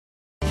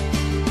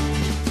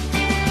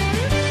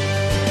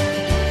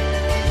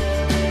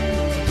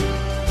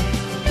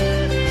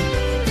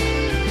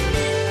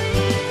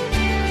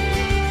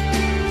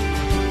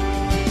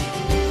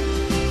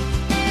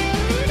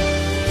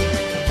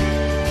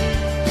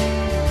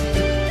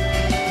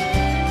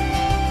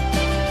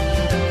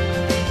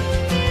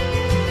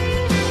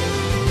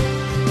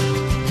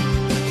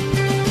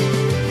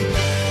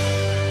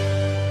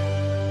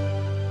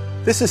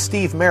This is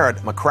Steve Merritt.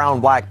 I'm a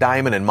Crowne Black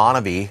Diamond and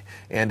MonaVie,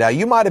 and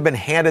you might have been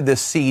handed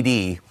this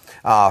CD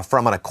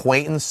from an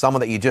acquaintance, someone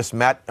that you just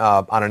met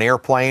on an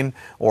airplane,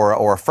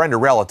 or a friend or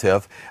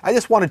relative. I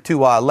just wanted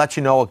to let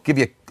you know, give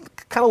you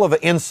kind of an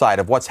insight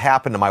of what's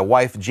happened to my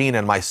wife, Gina,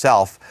 and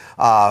myself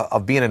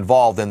of being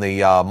involved in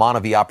the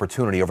MonaVie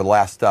opportunity over the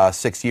last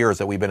 6 years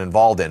that we've been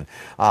involved in.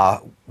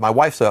 My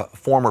wife's a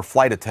former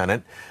flight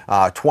attendant,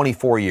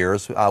 24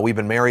 years. We've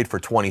been married for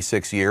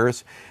 26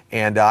 years.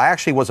 And I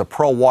actually was a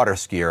pro water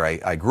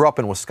skier. I grew up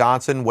in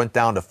Wisconsin, went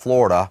down to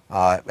Florida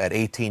at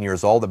 18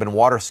 years old. I've been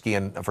water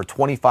skiing for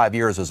 25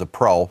 years as a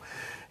pro.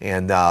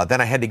 And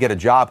then I had to get a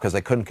job because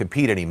I couldn't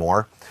compete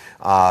anymore.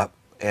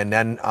 And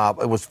then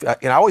it was,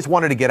 I always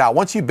wanted to get out.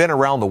 Once you've been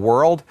around the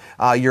world,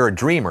 you're a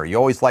dreamer. You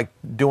always like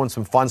doing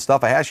some fun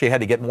stuff. I actually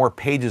had to get more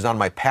pages on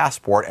my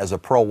passport as a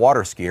pro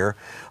water skier.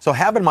 So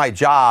having my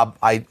job,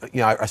 I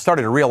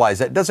started to realize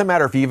that it doesn't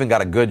matter if you even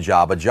got a good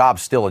job. A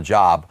job's still a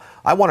job.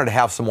 I wanted to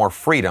have some more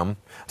freedom,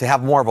 to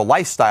have more of a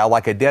lifestyle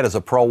like I did as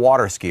a pro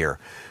water skier.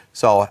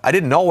 So I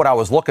didn't know what I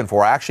was looking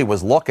for. I actually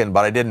was looking,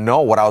 but I didn't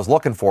know what I was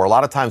looking for. A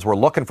lot of times we're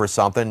looking for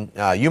something.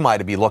 You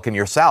might be looking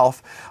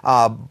yourself,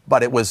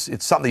 but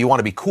it's something that you want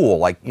to be cool,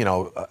 like,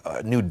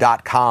 a new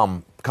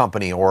 .com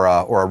company or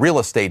a real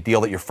estate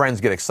deal that your friends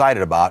get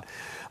excited about.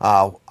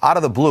 Out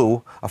of the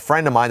blue, a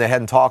friend of mine that I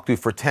hadn't talked to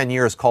for 10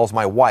 years calls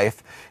my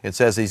wife and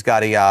says he's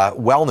got a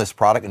wellness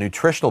product, a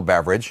nutritional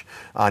beverage.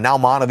 Now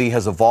MonaVie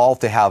has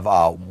evolved to have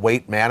a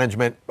weight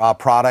management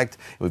product.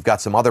 We've got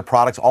some other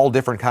products, all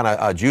different kind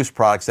of juice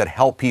products that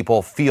help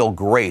people feel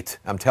great.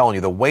 I'm telling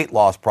you, the weight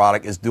loss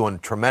product is doing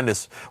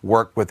tremendous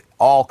work with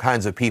all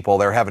kinds of people.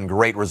 They're having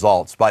great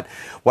results. But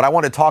what I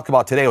want to talk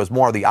about today was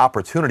more of the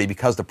opportunity,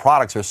 because the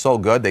products are so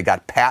good. They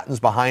got patents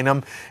behind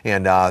them.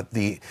 And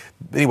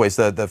anyways,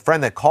 the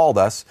friend that called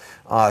us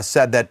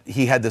said that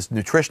he had this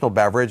nutritional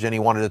beverage and he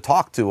wanted to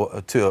talk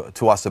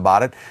to us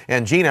about it.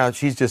 And Gina,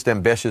 she's just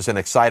ambitious and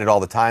excited all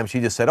the time. She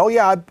just said, "Oh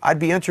yeah, I'd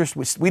be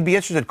interested. We'd be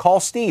interested. Call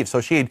Steve."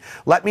 So she'd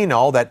let me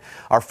know that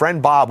our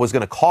friend Bob was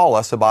going to call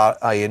us about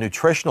a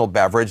nutritional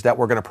beverage that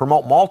we're going to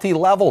promote,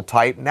 multi-level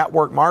type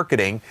network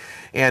marketing.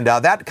 And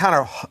that kind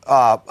of,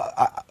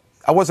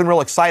 I wasn't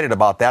real excited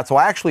about that. So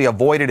I actually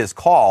avoided his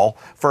call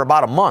for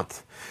about a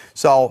month.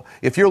 So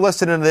if you're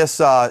listening to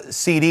this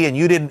CD and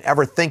you didn't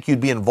ever think you'd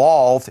be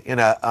involved in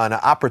an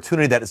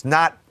opportunity that is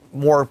not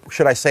more,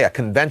 should I say, a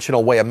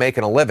conventional way of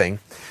making a living,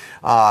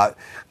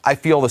 I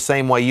feel the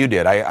same way you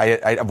did.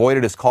 I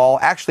avoided his call.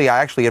 Actually,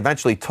 I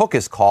eventually took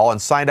his call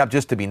and signed up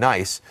just to be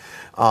nice,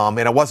 and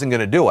I wasn't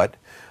going to do it.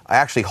 I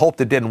actually hoped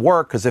it didn't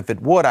work, because if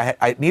it would,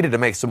 I needed to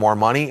make some more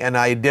money, and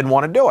I didn't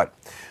want to do it.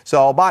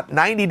 So about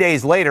 90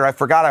 days later, I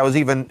forgot I was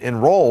even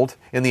enrolled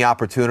in the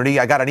opportunity.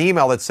 I got an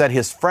email that said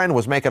his friend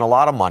was making a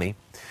lot of money,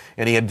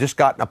 and he had just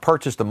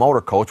purchased a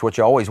motor coach, which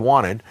I always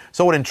wanted.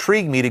 So it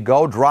intrigued me to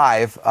go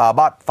drive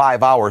about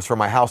 5 hours from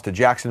my house to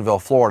Jacksonville,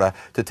 Florida,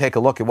 to take a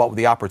look at what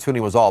the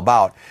opportunity was all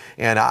about.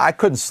 And I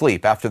couldn't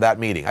sleep after that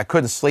meeting. I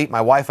couldn't sleep.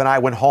 My wife and I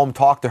went home,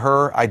 talked to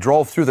her. I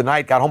drove through the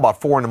night, got home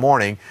about 4 in the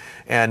morning.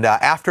 And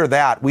after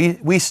that,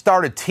 we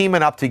started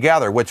teaming up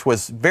together, which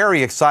was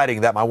very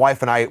exciting, that my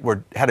wife and I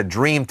had a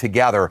dream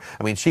together.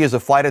 I mean, she is a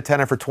flight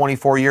attendant for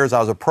 24 years. I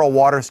was a pro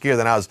water skier.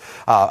 Then I was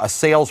a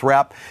sales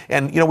rep.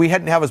 And, we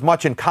hadn't have as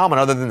much in common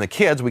other than the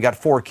kids. We got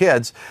 4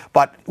 kids.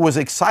 But it was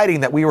exciting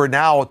that we were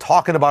now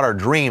talking about our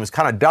dreams,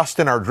 kind of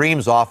dusting our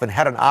dreams off, and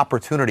had an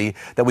opportunity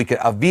that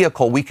a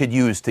vehicle we could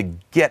use to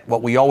get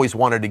what we always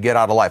wanted to get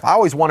out of life. I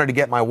always wanted to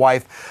get my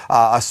wife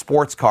a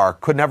sports car.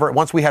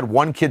 Once we had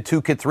 1 kid,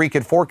 2 kid, 3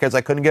 kid, 4 kids,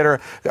 I couldn't get her.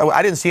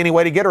 I didn't see any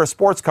way to get her a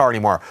sports car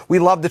anymore. We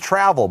loved to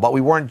travel, but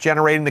we weren't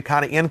generating the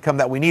kind of income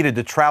that we needed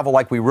to travel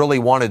like we really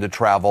wanted to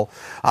travel,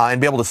 and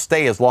be able to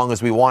stay as long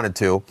as we wanted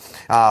to.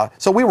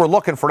 So we were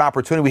looking for an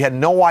opportunity. We had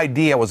no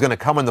idea it was going to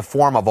come in the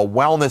form of a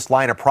wellness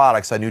line of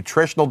products, a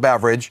nutritional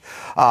beverage,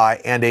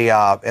 and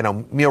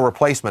a meal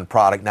replacement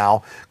product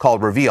now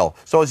called Reveal.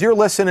 So as you're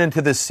listening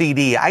to this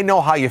CD, I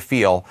know how you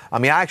feel. I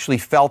mean, I actually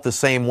felt the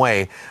same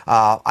way.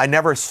 I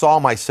never saw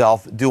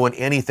myself doing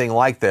anything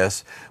like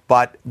this.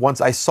 But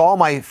once I saw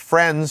my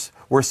friends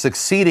were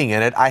succeeding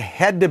in it, I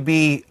had to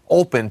be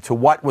open to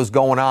what was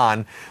going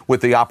on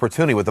with the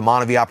opportunity, with the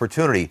MonaVie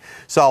opportunity.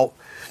 So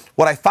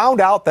what I found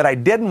out that I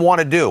didn't want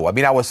to do, I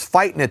mean, I was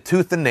fighting it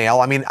tooth and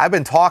nail. I mean, I've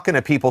been talking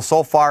to people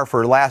so far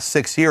for the last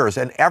 6 years,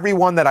 and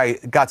everyone that I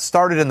got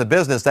started in the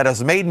business that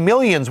has made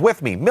millions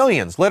with me,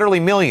 millions,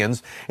 literally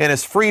millions, and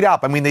is freed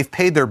up. I mean, they've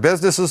paid their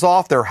businesses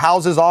off, their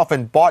houses off,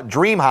 and bought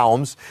dream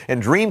homes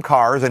and dream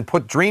cars and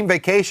put dream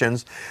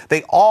vacations.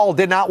 They all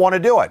did not want to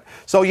do it.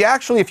 So you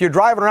actually, if you're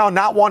driving around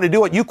not wanting to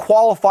do it, you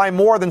qualify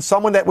more than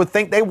someone that would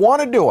think they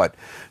want to do it.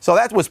 So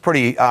that was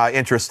pretty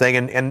interesting.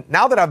 And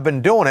now that I've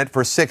been doing it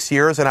for 6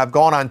 years, and I've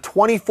gone on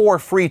 24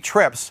 free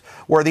trips,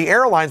 where the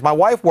airlines my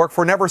wife worked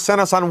for never sent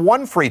us on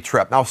 1 free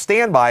trip. Now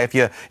standby if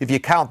you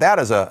count that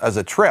as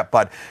a trip,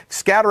 but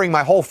scattering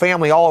my whole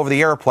family all over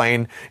the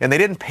airplane, and they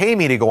didn't pay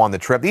me to go on the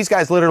trip. These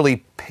guys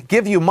literally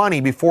give you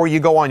money before you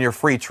go on your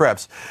free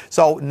trips.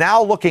 So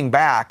now looking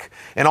back,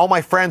 and all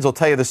my friends will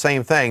tell you the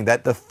same thing,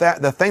 that the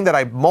thing that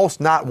I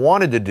most not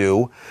wanted to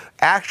do,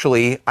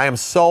 actually, I am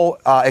so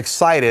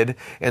excited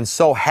and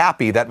so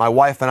happy that my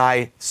wife and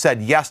I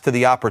said yes to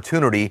the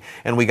opportunity,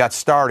 and we got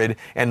started,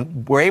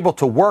 and we're able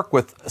to work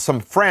with some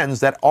friends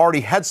that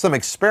already had some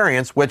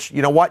experience, which,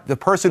 you know what, the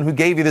person who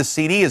gave you this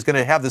CD is going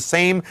to have the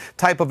same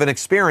type of an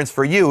experience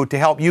for you to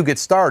help you get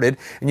started.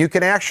 And you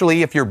can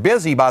actually, if you're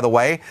busy, by the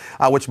way,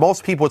 which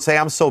most people would say,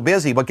 I'm so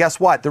busy, but guess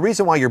what? The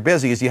reason why you're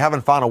busy is you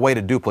haven't found a way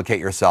to duplicate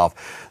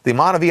yourself. The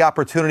MonaVie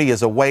opportunity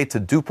is a way to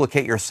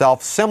duplicate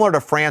yourself, similar to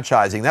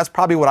franchising. That's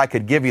probably what I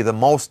could give you the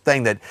most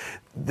thing that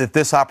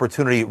this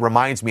opportunity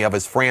reminds me of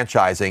is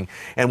franchising.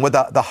 And with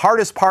the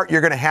hardest part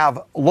you're going to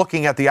have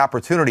looking at the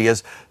opportunity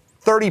is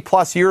 30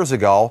 plus years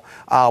ago,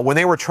 when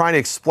they were trying to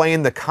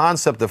explain the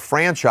concept of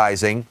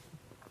franchising,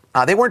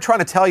 they weren't trying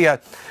to tell you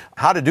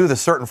how to do the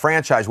certain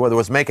franchise, whether it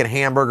was making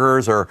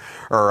hamburgers or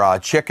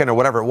chicken or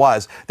whatever it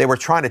was. They were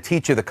trying to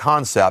teach you the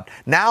concept.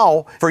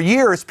 Now, for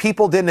years,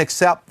 people didn't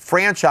accept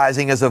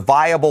franchising as a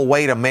viable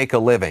way to make a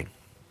living.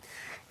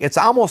 It's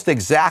almost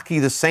exactly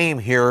the same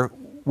here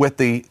with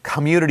the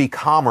community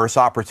commerce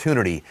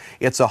opportunity.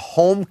 It's a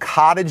home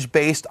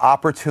cottage-based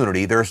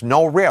opportunity. There's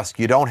no risk.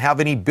 You don't have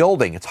any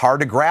building. It's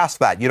hard to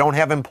grasp that. You don't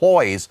have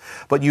employees,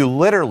 but you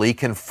literally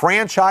can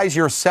franchise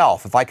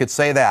yourself, if I could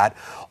say that,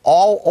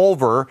 all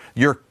over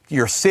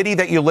your city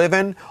that you live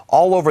in,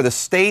 all over the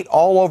state,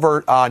 all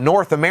over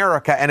North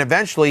America, and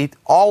eventually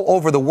all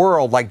over the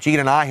world, like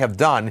Gina and I have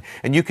done.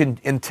 And you can,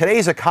 in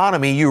today's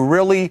economy, you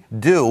really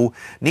do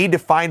need to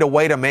find a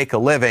way to make a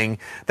living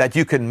that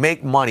you can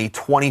make money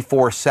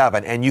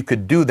 24/7, and you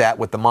could do that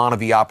with the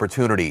MonaVie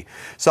opportunity.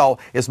 So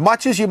as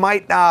much as you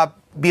might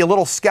be a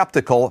little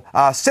skeptical.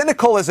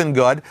 Cynical isn't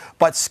good,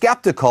 but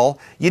skeptical,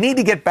 you need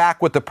to get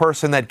back with the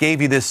person that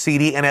gave you this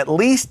CD and at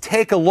least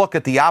take a look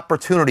at the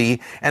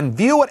opportunity and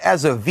view it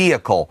as a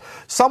vehicle.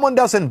 Someone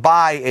doesn't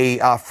buy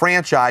a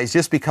franchise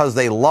just because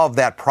they love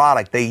that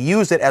product. They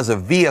use it as a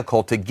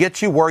vehicle to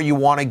get you where you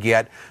want to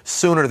get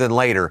sooner than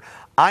later.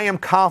 I am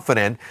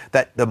confident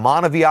that the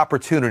MonaVie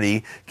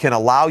opportunity can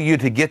allow you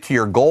to get to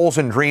your goals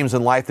and dreams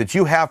in life that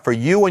you have for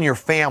you and your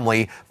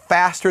family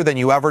faster than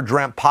you ever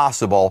dreamt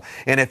possible.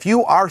 And if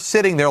you are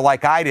sitting there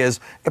like I did,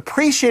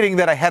 appreciating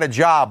that I had a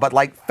job, but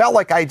felt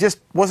like I just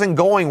wasn't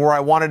going where I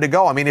wanted to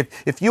go. I mean,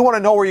 if you want to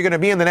know where you're going to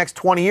be in the next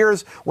 20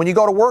 years, when you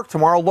go to work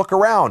tomorrow, look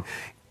around.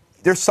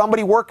 There's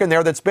somebody working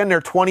there that's been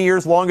there 20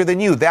 years longer than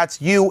you.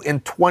 That's you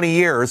in 20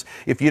 years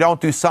if you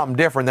don't do something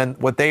different than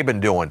what they've been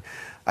doing.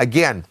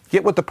 Again,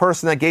 get with the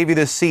person that gave you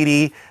this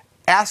CD.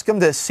 Ask them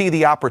to see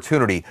the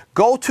opportunity.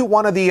 Go to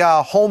one of the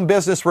home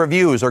business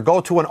reviews or go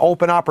to an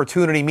open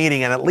opportunity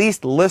meeting and at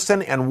least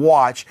listen and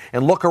watch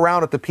and look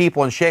around at the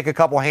people and shake a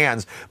couple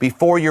hands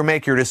before you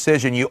make your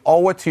decision. You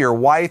owe it to your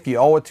wife, you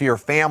owe it to your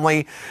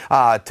family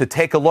to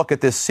take a look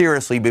at this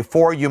seriously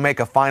before you make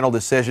a final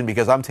decision,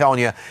 because I'm telling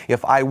you,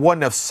 if I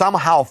wouldn't have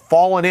somehow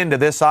fallen into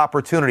this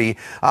opportunity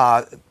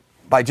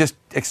by just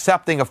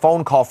accepting a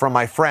phone call from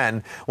my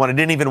friend when I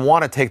didn't even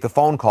want to take the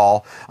phone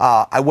call,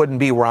 I wouldn't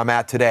be where I'm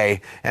at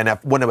today, and it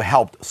wouldn't have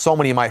helped so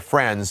many of my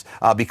friends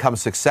become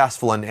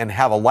successful and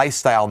have a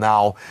lifestyle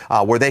now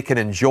where they can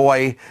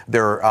enjoy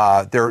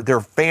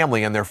their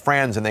family and their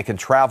friends, and they can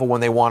travel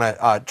when they want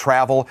to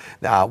travel.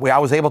 I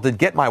was able to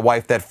get my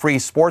wife that free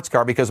sports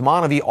car because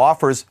MonaVie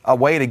offers a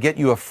way to get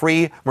you a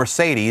free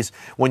Mercedes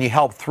when you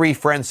help 3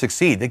 friends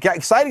succeed. The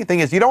exciting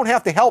thing is you don't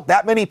have to help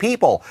that many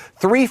people.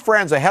 3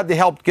 friends I had to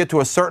help get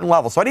to a certain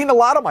level. So I didn't need a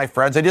lot of my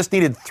friends. I just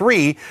needed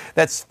 3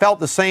 that felt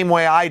the same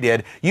way I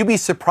did. You'd be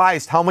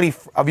surprised how many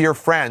of your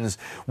friends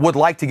would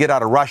like to get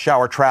out of rush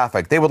hour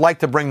traffic. They would like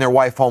to bring their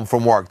wife home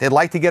from work. They'd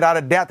like to get out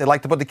of debt. They'd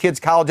like to put the kids'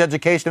 college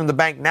education in the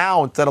bank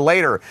now instead of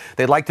later.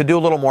 They'd like to do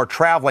a little more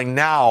traveling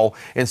now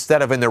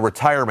instead of in their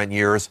retirement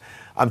years.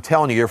 I'm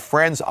telling you, your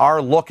friends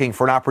are looking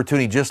for an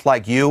opportunity just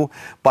like you,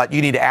 but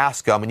you need to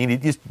ask them, and you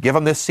need to just give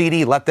them this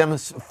CD, let them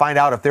find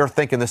out if they're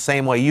thinking the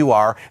same way you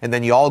are, and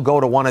then you all go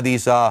to one of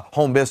these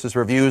home business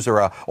reviews or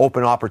an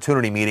open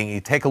opportunity meeting. You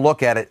take a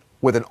look at it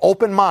with an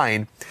open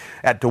mind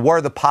to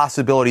where the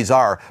possibilities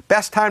are.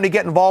 Best time to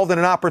get involved in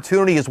an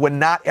opportunity is when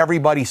not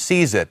everybody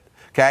sees it.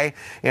 Okay,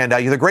 and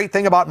the great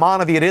thing about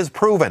MonaVie, it is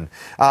proven.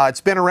 It's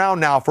been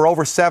around now for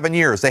over 7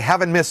 years. They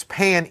haven't missed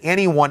paying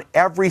anyone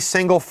every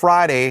single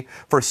Friday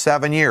for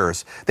 7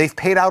 years. They've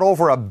paid out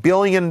over $1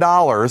 billion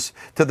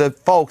to the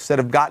folks that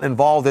have gotten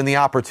involved in the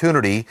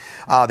opportunity.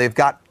 They've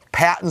got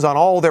patents on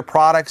all their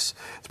products,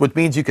 which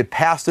means you could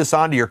pass this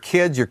on to your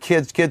kids'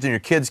 kids, and your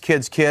kids'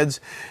 kids,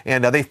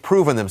 and they've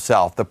proven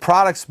themselves. The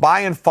products, by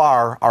and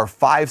far, are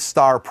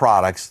 5-star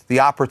products. The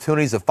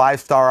opportunity is a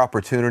 5-star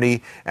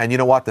opportunity, and you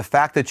know what? The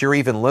fact that you're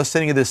even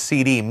listening to this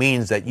CD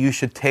means that you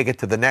should take it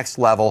to the next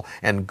level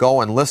and go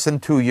and listen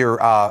to your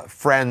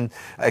friend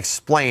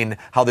explain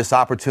how this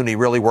opportunity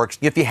really works.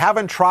 If you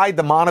haven't tried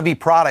the MonaVie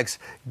products,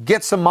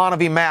 get some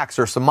MonaVie Max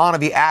or some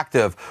MonaVie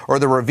Active or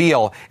the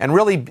Reveal and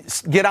really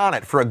get on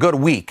it for a good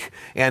week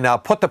and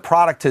put the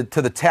product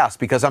to the test,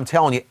 because I'm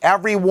telling you,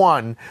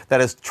 everyone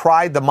that has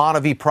tried the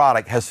MonaVie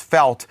product has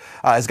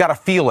got a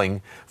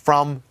feeling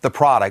from the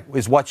product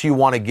is what you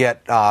want to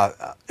get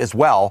as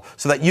well,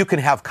 so that you can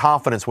have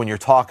confidence when you're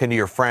talking to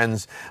your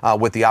friends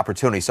with the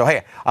opportunity. So,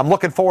 hey, I'm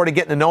looking forward to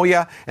getting to know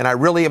you, and I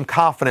really am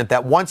confident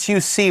that once you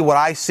see what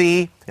I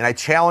see, and I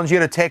challenge you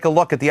to take a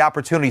look at the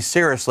opportunity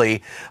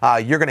seriously,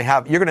 you're going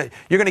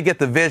to get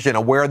the vision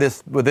of where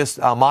this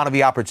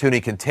MonaVie opportunity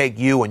can take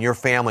you and your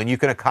family, and you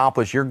can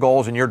accomplish your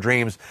goals and your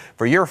dreams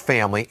for your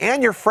family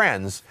and your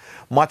friends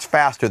much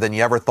faster than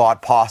you ever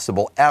thought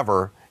possible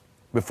ever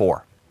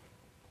before.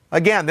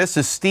 Again, this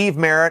is Steve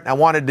Merritt. I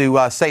wanted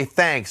to say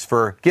thanks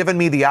for giving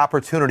me the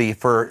opportunity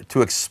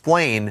to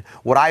explain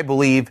what I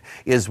believe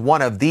is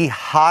one of the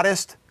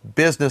hottest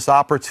business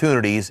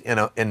opportunities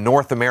in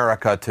North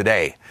America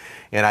today.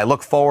 And I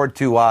look forward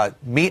to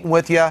meeting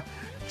with you,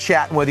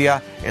 chatting with you,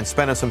 and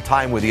spending some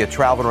time with you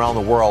traveling around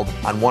the world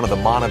on one of the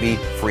MonaVie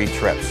free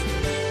trips.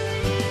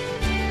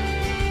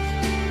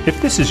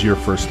 If this is your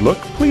first look,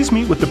 please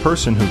meet with the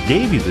person who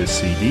gave you this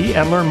CD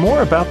and learn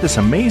more about this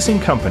amazing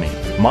company,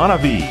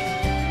 MonaVie.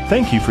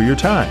 Thank you for your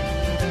time.